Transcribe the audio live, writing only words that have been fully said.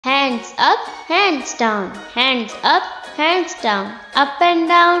Hands up, hands down, hands up, hands down, up and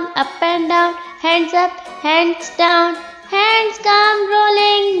down, hands up, hands down, hands come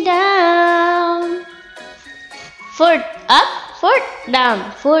rolling down. Foot up, foot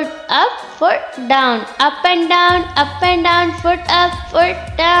down, foot up, foot down, up and down, foot up, foot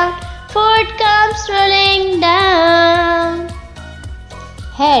down, foot comes rolling down.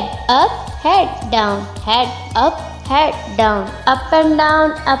 Head up, head down, head up, head down, up and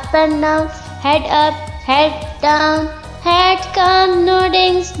down, head up, head down, head comes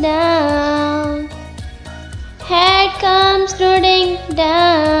nodding down. Head comes nodding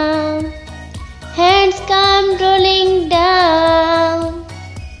down. Hands come rolling down.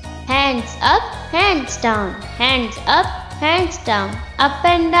 Hands up, hands down, hands up, hands down, up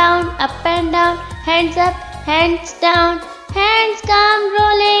and down, hands up, hands down, hands come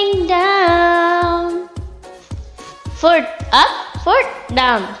rolling down. Foot up, foot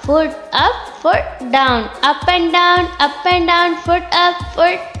down, foot up, foot down, up and down, foot up,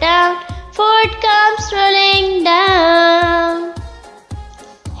 foot down, foot comes rolling down.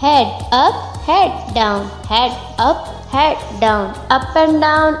 Head up, head down, head up, head down, up and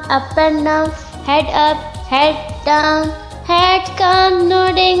down, head up, head down, head